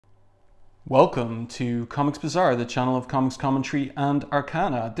Welcome to Comics Bazaar, the channel of comics commentary and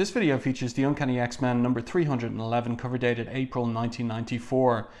arcana. This video features the Uncanny X-Men number 311, cover dated April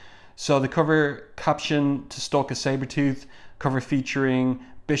 1994. So the cover caption, "To stalk a Sabretooth," cover featuring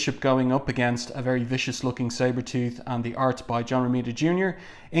Bishop going up against a very vicious looking Sabretooth, and the art by John Romita Jr.,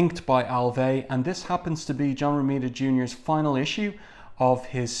 inked by Alve, and this happens to be John Romita Jr.'s final issue of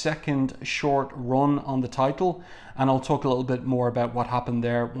his second short run on the title, and I'll talk a little bit more about what happened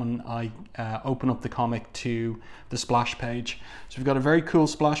there when I open up the comic to the splash page. So we've got a very cool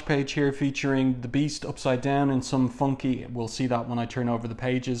splash page here featuring the Beast upside down in some funky, we'll see that when I turn over the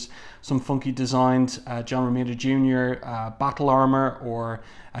pages, some funky designed John Romita Jr. Battle armor or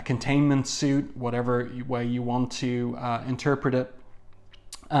a containment suit, whatever way you want to interpret it.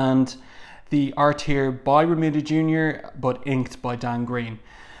 And the art here by Romita Jr., but inked by Dan Green.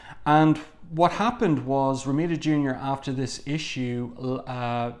 And what happened was Romita Jr. after this issue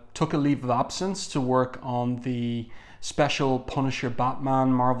took a leave of absence to work on the special Punisher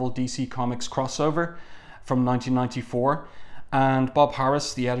Batman Marvel DC Comics crossover from 1994. And Bob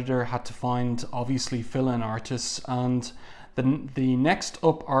Harras, the editor, had to find obviously fill-in artists, and the next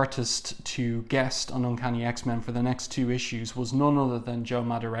up artist to guest on Uncanny X-Men for the next two issues was none other than Joe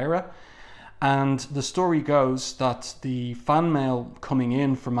Madureira. And the story goes that the fan mail coming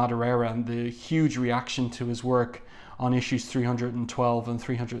in from Madureira and the huge reaction to his work on issues 312 and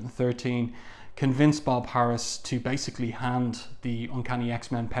 313 convinced Bob Harras to basically hand the Uncanny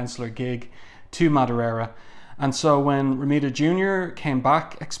X-Men penciler gig to Madureira. And so when Romita Jr. came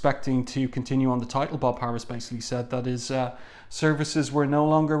back expecting to continue on the title, Bob Harras basically said that his services were no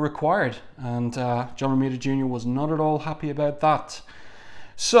longer required. And John Romita Jr. was not at all happy about that.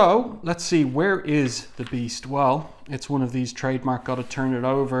 So let's see, where is the Beast? Well, it's one of these trademark, got to turn it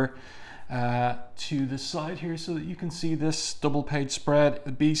over to the side here so that you can see this double page spread.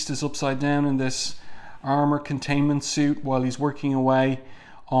 The Beast is upside down in this armor containment suit while he's working away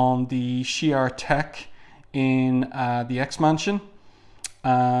on the Shi'ar tech in the X-Mansion.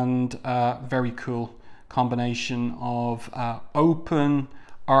 And very cool combination of open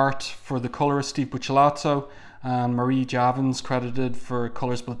art for the colorist Steve Buccellato, and Marie Javins credited for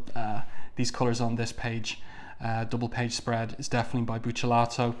colors, but these colors on this page, double page spread, is definitely by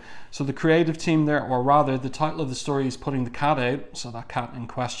Buccellato. So the creative team there, or rather the title of the story is Putting the Cat Out, so that cat in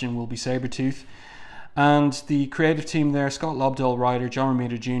question will be Sabretooth. And the creative team there, Scott Lobdell writer, John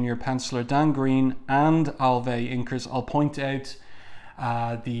Romita Jr. penciler, Dan Green and Alve inkers. I'll point out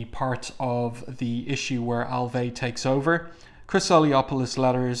the part of the issue where Alve takes over. Chris Eliopoulos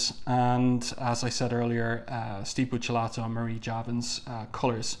letters, and as I said earlier, Steve Buccellato and Marie Javins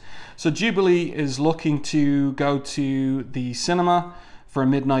colors. So Jubilee is looking to go to the cinema for a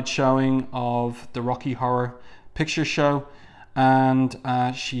midnight showing of the Rocky Horror Picture Show, and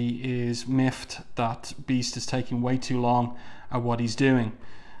she is miffed that Beast is taking way too long at what he's doing.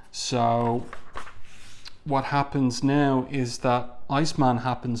 So what happens now is that Iceman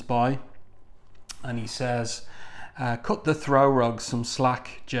happens by and he says, "Cut the throw rug some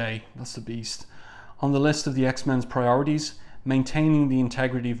slack, Jay," that's the Beast. "On the list of the X-Men's priorities, maintaining the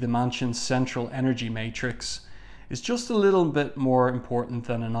integrity of the mansion's central energy matrix is just a little bit more important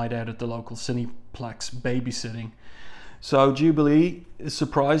than a night out at the local Cineplex babysitting." So Jubilee is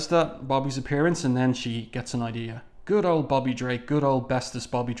surprised at Bobby's appearance, and then she gets an idea. Good old Bobby Drake, good old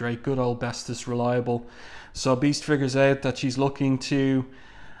bestest Bobby Drake, good old bestest reliable. So Beast figures out that she's looking to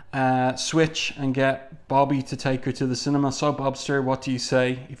switch and get Bobby to take her to the cinema. "So Bobster, what do you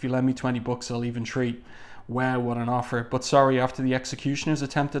say? If you lend me 20 bucks, I'll even treat." Wow, what an offer. But sorry, after the Executioner's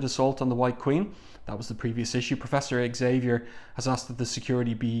attempted assault on the White Queen, that was the previous issue, Professor Xavier has asked that the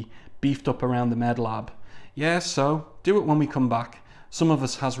security be beefed up around the med lab. "Yes, so do it when we come back. Some of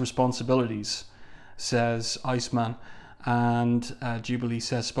us has responsibilities," says Iceman. And Jubilee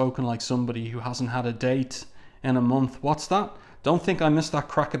says, "Spoken like somebody who hasn't had a date in a month. What's that? Don't think I missed that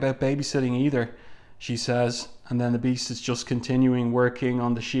crack about babysitting either," she says. And then the Beast is just continuing working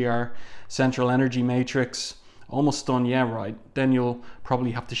on the Shi'ar central energy matrix. Almost done, yeah, right. Then you'll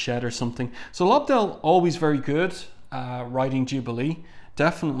probably have to shed or something. So Lobdell, always very good writing Jubilee.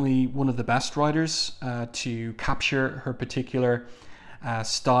 Definitely one of the best writers to capture her particular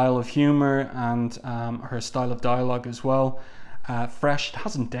style of humor and her style of dialogue as well. Fresh,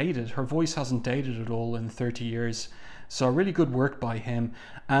 hasn't dated. Her voice hasn't dated at all in 30 years. So really good work by him.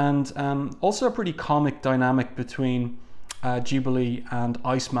 And also a pretty comic dynamic between Jubilee and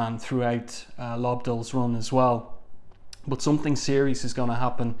Iceman throughout Lobdell's run as well. But something serious is going to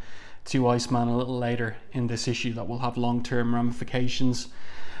happen to Iceman a little later in this issue that will have long-term ramifications.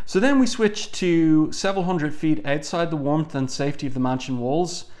 So then we switch to several hundred feet outside the warmth and safety of the mansion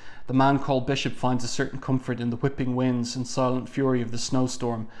walls. The man called Bishop finds a certain comfort in the whipping winds and silent fury of the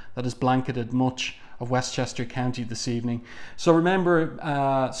snowstorm that has blanketed much of Westchester County this evening. So remember,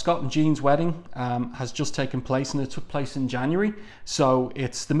 Scott and Jean's wedding has just taken place, and it took place in January. So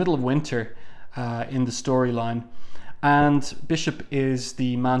it's the middle of winter in the storyline. And Bishop is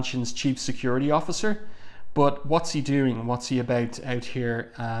the mansion's chief security officer. But what's he doing? What's he about out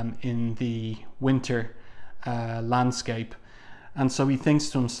here in the winter landscape? And so he thinks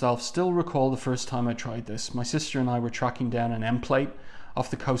to himself, still recall the first time I tried this. My sister and I were tracking down an M plate off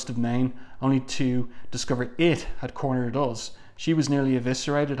the coast of Maine, only to discover it had cornered us. She was nearly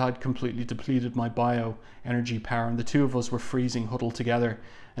eviscerated. I'd completely depleted my bio-energy power, and the two of us were freezing, huddled together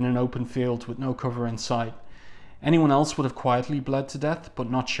in an open field with no cover in sight. Anyone else would have quietly bled to death,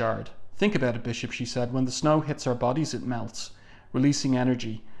 but not Shard. Think about it, Bishop, she said. When the snow hits our bodies, it melts, releasing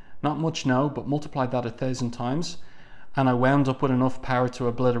energy. Not much, no, but multiply that 1,000 times, and I wound up with enough power to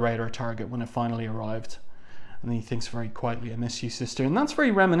obliterate our target when it finally arrived. And then he thinks very quietly, I miss you, sister. And that's very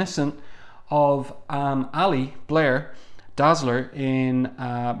reminiscent of Ali Blair, Dazzler, in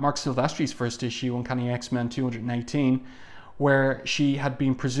Mark Silvestri's first issue, Uncanny X-Men 218, where she had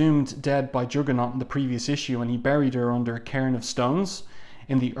been presumed dead by Juggernaut in the previous issue, and he buried her under a cairn of stones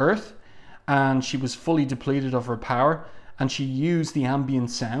in the earth, and she was fully depleted of her power, and she used the ambient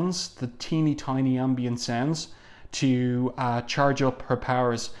sounds, the teeny tiny ambient sounds, to charge up her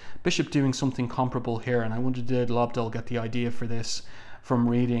powers. Bishop doing something comparable here, and I wonder did Lobdell get the idea for this from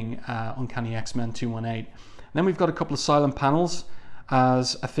reading Uncanny X-Men 218. Then we've got a couple of silent panels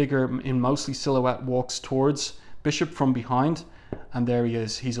as a figure in mostly silhouette walks towards Bishop from behind, and there he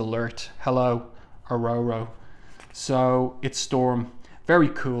is. He's alert. Hello, Aurora. So it's Storm. Very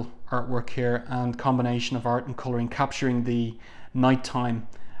cool artwork here, and combination of art and colouring, capturing the nighttime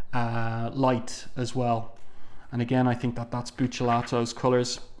light as well. And again, I think that's Buccellato's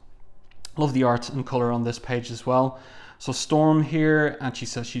colours. Love the art and colour on this page as well. So Storm here, and she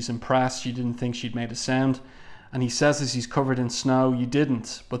says she's impressed. She didn't think she'd made a sound. And he says as he's covered in snow, you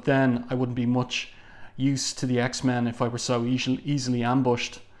didn't. But then I wouldn't be much use to the X-Men if I were so easily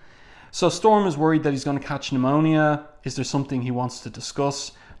ambushed. So Storm is worried that he's going to catch pneumonia. Is there something he wants to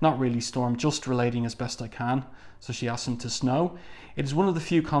discuss? Not really, Storm, just relating as best I can. So she asks him to snow. It is one of the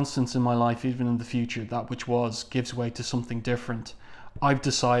few constants in my life, even in the future, that which was gives way to something different. I've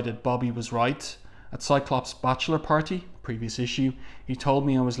decided Bobby was right. At Cyclops' bachelor party, previous issue, he told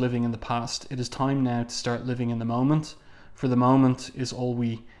me I was living in the past. It is time now to start living in the moment, for the moment is all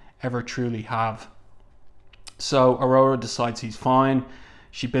we ever truly have. So Aurora decides he's fine.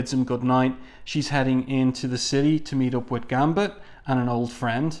 She bids him good night. She's heading into the city to meet up with Gambit and an old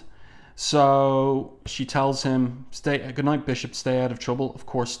friend. So she tells him, good night, Bishop, stay out of trouble. Of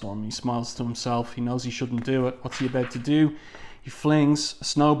course, Storm. He smiles to himself. He knows he shouldn't do it. What's he about to do? He flings a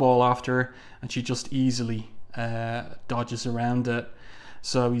snowball after her, and she just easily dodges around it.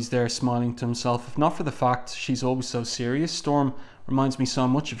 So he's there smiling to himself. If not for the fact she's always so serious, Storm reminds me so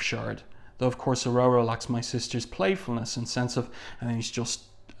much of Shard. Though, of course, Aurora lacks my sister's playfulness and sense of... And then he's just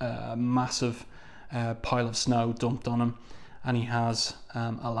a massive pile of snow dumped on him. And he has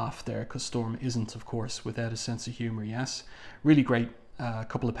a laugh there, because Storm isn't, of course, without a sense of humour, yes. Really great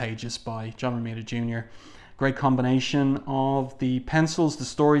couple of pages by John Romita Jr. Great combination of the pencils, the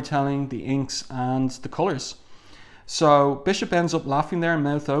storytelling, the inks, and the colours. So Bishop ends up laughing there,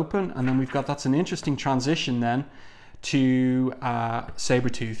 mouth open, and then we've got, that's an interesting transition then to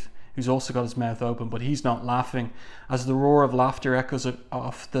Sabretooth, who's also got his mouth open, but he's not laughing, as the roar of laughter echoes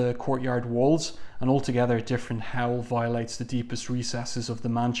off the courtyard walls. And altogether a different howl violates the deepest recesses of the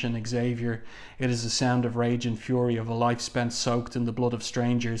mansion. Xavier, it is the sound of rage and fury, of a life spent soaked in the blood of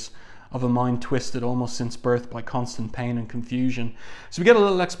strangers, of a mind twisted almost since birth by constant pain and confusion. So we get a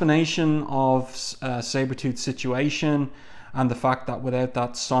little explanation of Sabretooth's situation, and the fact that without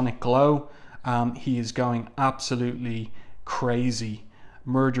that sonic glow, he is going absolutely crazy,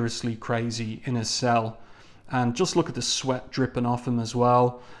 murderously crazy in his cell. And just look at the sweat dripping off him as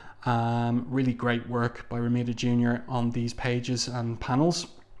well. Really great work by Romita Jr. on these pages and panels.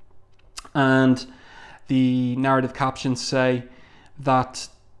 And the narrative captions say that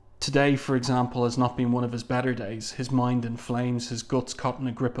today, for example, has not been one of his better days. His mind in flames, his guts caught in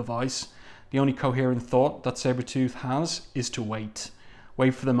a grip of ice. The only coherent thought that Sabretooth has is to wait.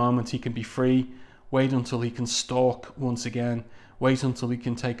 Wait for the moment he can be free. Wait until he can stalk once again. Wait until he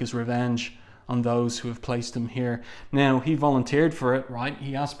can take his revenge on those who have placed him here. Now, he volunteered for it, right?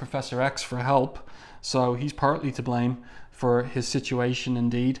 He asked Professor X for help, so he's partly to blame for his situation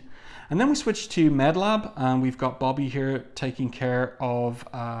indeed. And then we switch to MedLab, and we've got Bobby here taking care of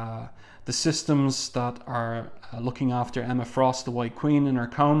the systems that are looking after Emma Frost, the White Queen, in her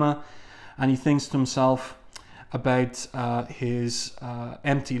coma, and he thinks to himself about his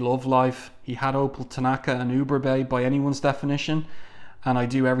empty love life. He had Opal Tanaka and Uber Bay by anyone's definition, and I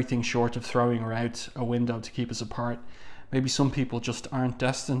do everything short of throwing her out a window to keep us apart. Maybe some people just aren't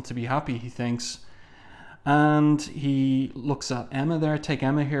destined to be happy, he thinks. And he looks at Emma there. Take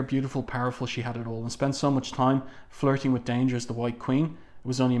Emma here, beautiful, powerful, she had it all, and spent so much time flirting with danger as the White Queen. It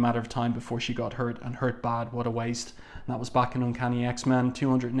was only a matter of time before she got hurt, and hurt bad. What a waste. And that was back in Uncanny X-Men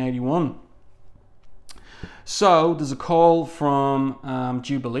 281. So there's a call from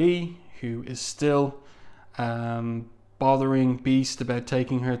Jubilee, who is still bothering Beast about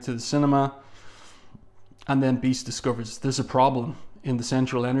taking her to the cinema. And then Beast discovers there's a problem in the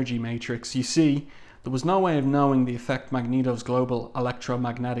central energy matrix. You see, there was no way of knowing the effect Magneto's global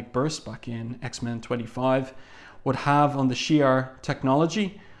electromagnetic burst back in X-Men 25 would have on the Shi'ar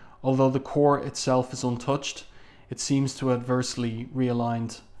technology. Although the core itself is untouched, it seems to adversely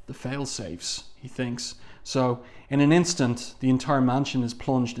realigned the fail-safes, he thinks. So in an instant, the entire mansion is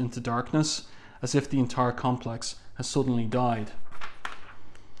plunged into darkness, as if the entire complex has suddenly died.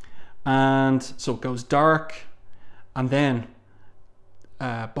 And so it goes dark, and then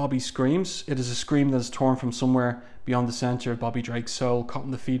Bobby screams. It is a scream that is torn from somewhere beyond the center of Bobby Drake's soul, caught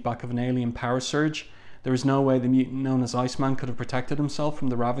in the feedback of an alien power surge. There is no way the mutant known as Iceman could have protected himself from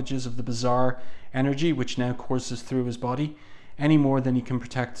the ravages of the bizarre energy which now courses through his body, any more than he can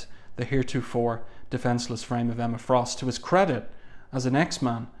protect the heretofore defenseless frame of Emma Frost. To his credit, as an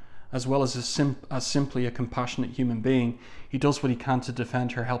X-Man, as well as simply a compassionate human being, he does what he can to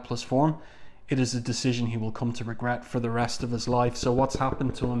defend her helpless form. It is a decision he will come to regret for the rest of his life. So what's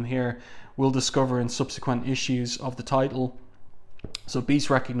happened to him here, we'll discover in subsequent issues of the title. So Beast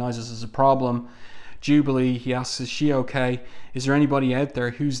recognizes as a problem. Jubilee, he asks, is she okay? Is there anybody out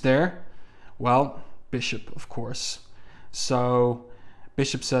there? Who's there? Well, Bishop, of course. So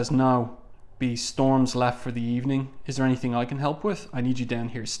Bishop says, no. Beast, Storm's left for the evening. Is there anything I can help with? I need you down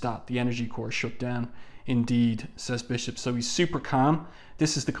here, stat. The energy core shut down. Indeed, says Bishop. So he's super calm.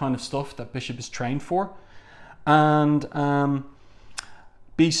 This is the kind of stuff that Bishop is trained for. And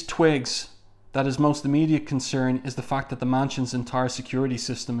Beast twigs that his most immediate concern is the fact that the mansion's entire security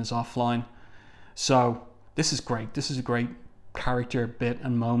system is offline. So this is great. This is a great character bit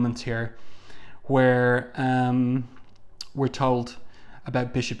and moment here where we're told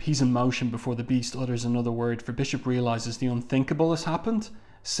about Bishop. He's in motion before the Beast utters another word, for Bishop realizes the unthinkable has happened.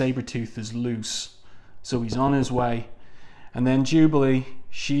 Sabretooth is loose. So he's on his way. And then Jubilee,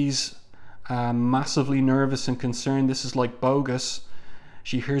 she's massively nervous and concerned. This is like bogus.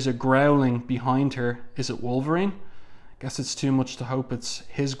 She hears a growling behind her. Is it Wolverine? Guess it's too much to hope it's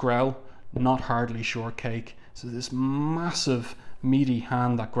his growl, not hardly shortcake. So this massive meaty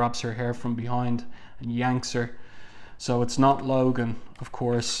hand that grabs her hair from behind and yanks her. So it's not Logan, of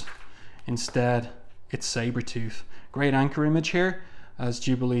course. Instead, it's Sabretooth. Great anchor image here as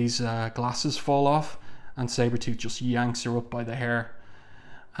Jubilee's glasses fall off and Sabretooth just yanks her up by the hair.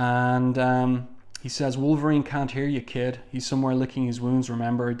 And he says, Wolverine can't hear you, kid. He's somewhere licking his wounds,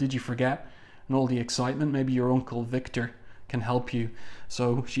 remember? Did you forget? And all the excitement, maybe your uncle Victor can help you.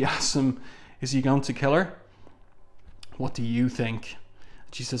 So she asks him, is he going to kill her? What do you think?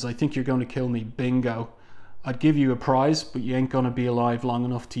 She says, I think you're going to kill me. Bingo. I'd give you a prize, but you ain't going to be alive long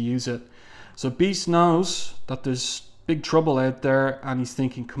enough to use it. So Beast knows that there's big trouble out there, and he's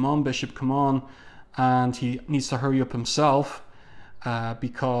thinking, come on, Bishop, come on. And he needs to hurry up himself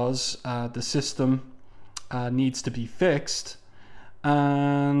because the system needs to be fixed.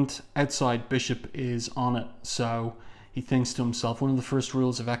 And outside, Bishop is on it. So he thinks to himself, one of the first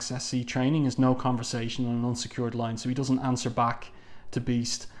rules of XSC training is no conversation on an unsecured line. So he doesn't answer back to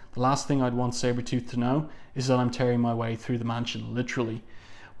Beast. The last thing I'd want Sabretooth to know is that I'm tearing my way through the mansion, literally,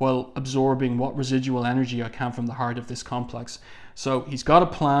 while absorbing what residual energy I can from the heart of this complex. So he's got a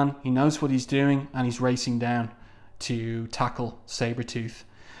plan, he knows what he's doing, and he's racing down to tackle Sabretooth.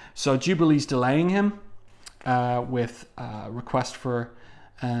 So Jubilee's delaying him with a request for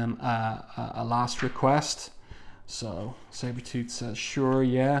a last request. So Sabretooth says, sure,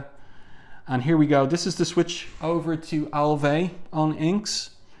 yeah. And here we go. This is the switch over to Alve on inks.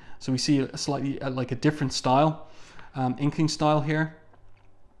 So we see a slightly like a different style, inking style here.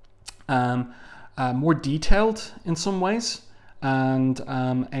 More detailed in some ways, and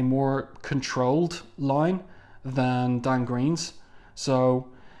a more controlled line than Dan Green's. So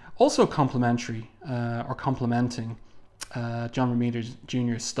also complementary or complementing John Romita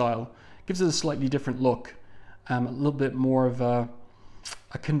Jr.'s style. Gives it a slightly different look, a little bit more of a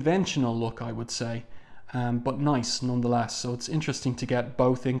conventional look, I would say. but nice nonetheless. So it's interesting to get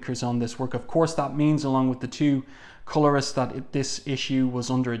both inkers on this work. Of course, that means, along with the two colorists, that this issue was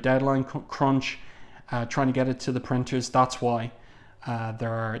under a deadline crunch, trying to get it to the printers. That's why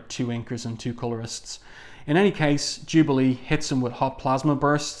there are two inkers and two colorists. In any case, Jubilee hits him with hot plasma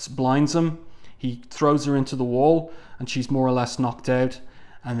bursts, blinds him. He throws her into the wall and she's more or less knocked out.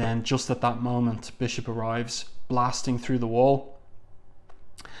 And then just at that moment, Bishop arrives, blasting through the wall.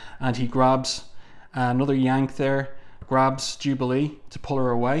 And he grabs another yank there, grabs Jubilee to pull her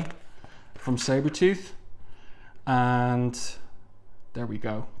away from Sabretooth. And there we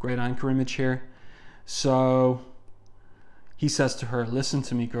go, great anchor image here. So he says to her, listen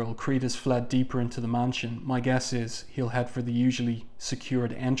to me, girl, Creed has fled deeper into the mansion. My guess is he'll head for the usually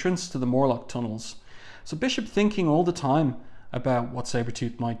secured entrance to the Morlock tunnels. So Bishop thinking all the time about what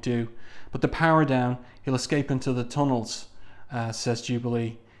Sabretooth might do. But the power down, he'll escape into the tunnels, says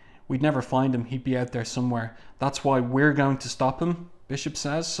Jubilee. We'd never find him, he'd be out there somewhere. That's why we're going to stop him, Bishop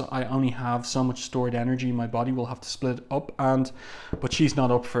says. So I only have so much stored energy in my body, we'll have to split up. But she's not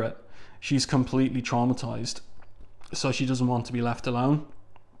up for it. She's completely traumatized. So she doesn't want to be left alone.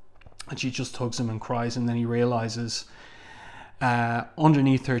 And she just hugs him and cries. And then he realizes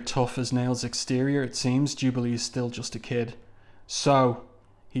underneath her tough as nails exterior, it seems, Jubilee is still just a kid. So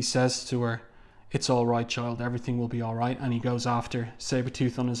he says to her, it's all right, child, everything will be all right. And he goes after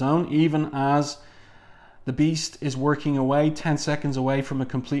Sabretooth on his own, even as the beast is working away, 10 seconds away from a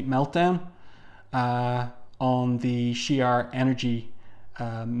complete meltdown on the Shi'ar energy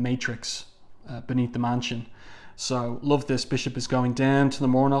matrix beneath the mansion. So love this. Bishop is going down to the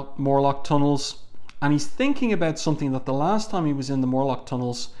Morlock tunnels, and he's thinking about something that the last time he was in the Morlock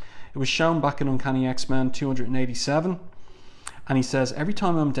tunnels, it was shown back in Uncanny X-Men 287. And he says, every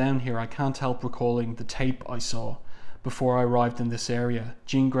time I'm down here, I can't help recalling the tape I saw before I arrived in this area.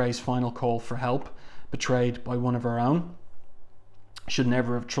 Jean Grey's final call for help, betrayed by one of her own. Should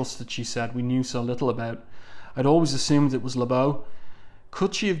never have trusted, she said. We knew so little about. I'd always assumed it was LeBeau.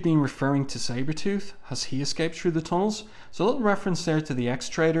 Could she have been referring to Sabretooth? Has he escaped through the tunnels? So a little reference there to the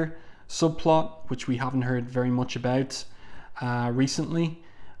X-Trader subplot, which we haven't heard very much about recently.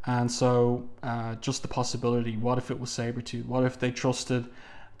 And so just the possibility, what if it was Sabretooth? What if they trusted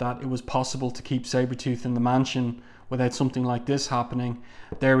that it was possible to keep Sabretooth in the mansion without something like this happening?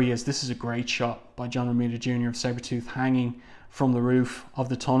 There he is. This is a great shot by John Romita Jr. of Sabretooth hanging from the roof of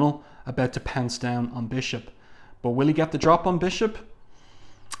the tunnel, about to pounce down on Bishop. But will he get the drop on Bishop?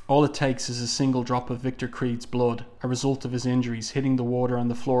 All it takes is a single drop of Victor Creed's blood, a result of his injuries, hitting the water on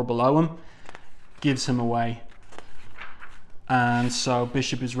the floor below him, gives him away. And so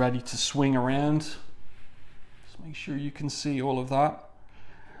Bishop is ready to swing around. Just make sure you can see all of that.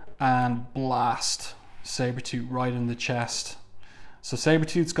 And blast Sabretooth right in the chest. So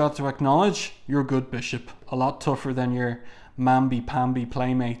Sabretooth's got to acknowledge, you're good, Bishop. A lot tougher than your mamby-pamby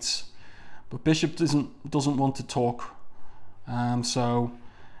playmates. But Bishop doesn't want to talk. So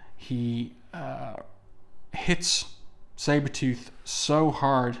he hits Sabretooth so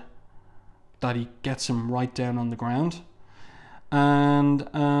hard that he gets him right down on the ground. And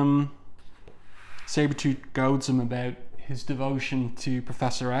Sabretooth goads him about his devotion to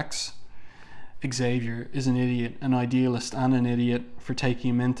Professor X. Xavier is an idiot, an idealist and an idiot for taking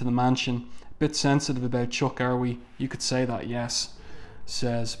him into the mansion. A bit sensitive about Chuck, are we? You could say that, yes,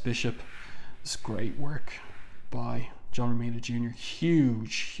 says Bishop. It's great work by John Romita Jr.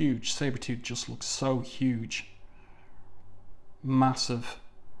 Huge, huge. Sabretooth just looks so huge. Massive.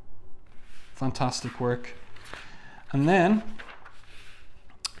 Fantastic work. And then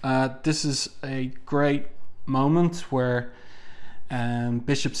this is a great moment where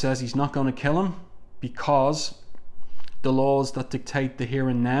Bishop says he's not going to kill him because the laws that dictate the here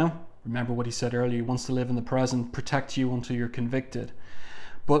and now, remember what he said earlier, he wants to live in the present, protect you until you're convicted.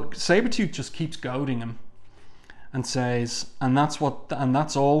 But Sabretooth just keeps goading him and says, and that's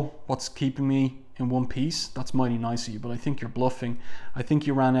all what's keeping me in one piece. That's mighty nice of you, but I think you're bluffing. I think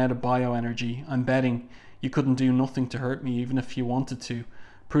you ran out of bioenergy. I'm betting you couldn't do nothing to hurt me even if you wanted to.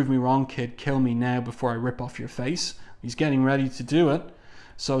 Prove me wrong, kid. Kill me now before I rip off your face. He's getting ready to do it.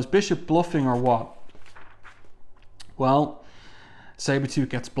 So is Bishop bluffing or what? Well, Sabretooth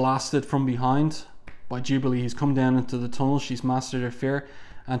gets blasted from behind by Jubilee. He's come down into the tunnel. She's mastered her fear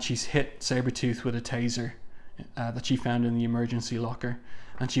and she's hit Sabretooth with a taser that she found in the emergency locker.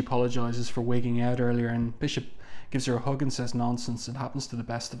 And she apologizes for wigging out earlier, and Bishop gives her a hug and says, nonsense, it happens to the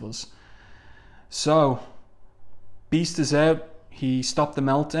best of us. So Beast is out. He stopped the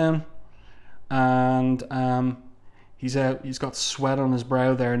meltdown, and he's out. He's got sweat on his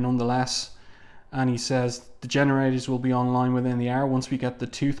brow there nonetheless. and he says the generators will be online within the hour once we get the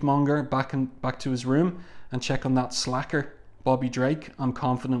Toothmonger back to his room and check on that slacker, Bobby Drake. I'm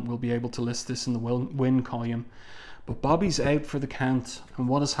confident we'll be able to list this in the win column. But Bobby's out for the count, and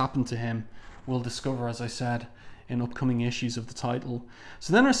what has happened to him we'll discover, as I said, in upcoming issues of the title.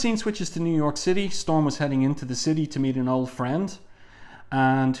 So then our scene switches to New York City. Storm was heading into the city to meet an old friend.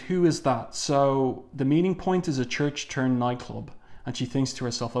 And who is that? So the meeting point is a church turned nightclub. And she thinks to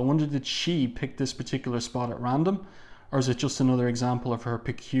herself, I wonder, did she pick this particular spot at random? Or is it just another example of her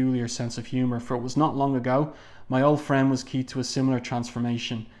peculiar sense of humor? For it was not long ago, my old friend was key to a similar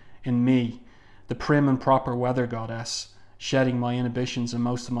transformation in me, the prim and proper weather goddess, shedding my inhibitions and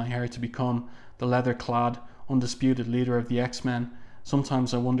most of my hair to become the leather-clad, undisputed leader of the X-Men.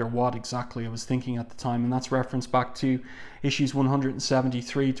 Sometimes I wonder what exactly I was thinking at the time, and that's referenced back to issues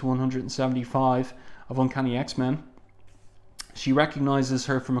 173 to 175 of Uncanny X-Men. She recognizes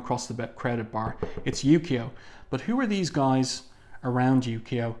her from across the credit bar. It's Yukio. But who are these guys around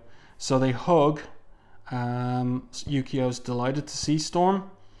Yukio? So they hug. Yukio's delighted to see Storm.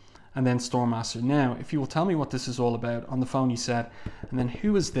 And then Storm asks her, now, if you will tell me what this is all about. On the phone he said, and then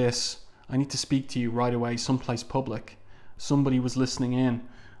who is this? I need to speak to you right away, someplace public. Somebody was listening in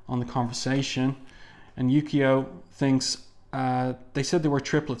on the conversation. And Yukio thinks, they said they were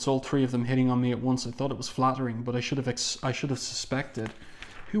triplets, all three of them hitting on me at once. I thought it was flattering, but I should have suspected.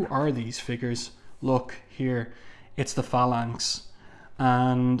 Who are these figures? Look here, it's the Phalanx.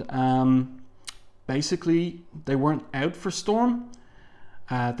 And basically, they weren't out for Storm.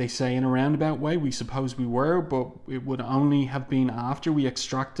 They say in a roundabout way, we suppose we were, but it would only have been after we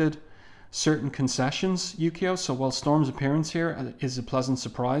extracted certain concessions, Yukio. So while Storm's appearance here is a pleasant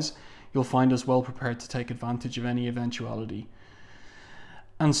surprise, you'll find us well prepared to take advantage of any eventuality.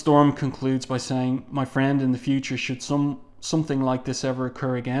 And Storm concludes by saying, my friend, in the future, should something like this ever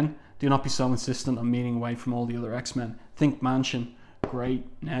occur again, do not be so insistent on meeting away from all the other X-Men. Think mansion. Great,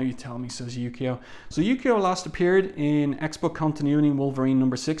 now you tell me, says Yukio. So Yukio last appeared in X-Book Continuity Wolverine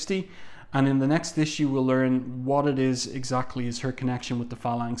number 60, and in the next issue we'll learn what it is exactly is her connection with the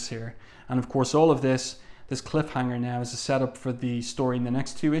Phalanx here. And of course all of this cliffhanger now is a setup for the story in the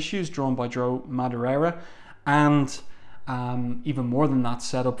next two issues, drawn by Joe Madureira, and even more than that,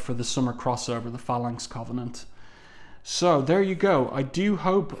 set up for the summer crossover, the Phalanx Covenant. So there you go. I do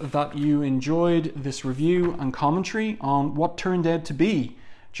hope that you enjoyed this review and commentary on what turned out to be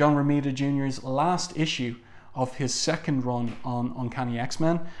John Romita Jr.'s last issue of his second run on Uncanny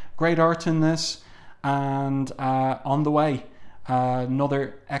X-Men. Great art in this, and on the way,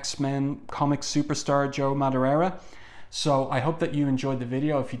 another X-Men comic superstar, Joe Madureira. So I hope that you enjoyed the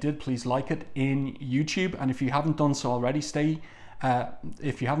video. If you did, please like it in YouTube, and if you haven't done so already,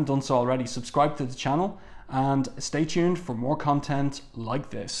 subscribe to the channel and stay tuned for more content like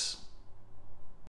this.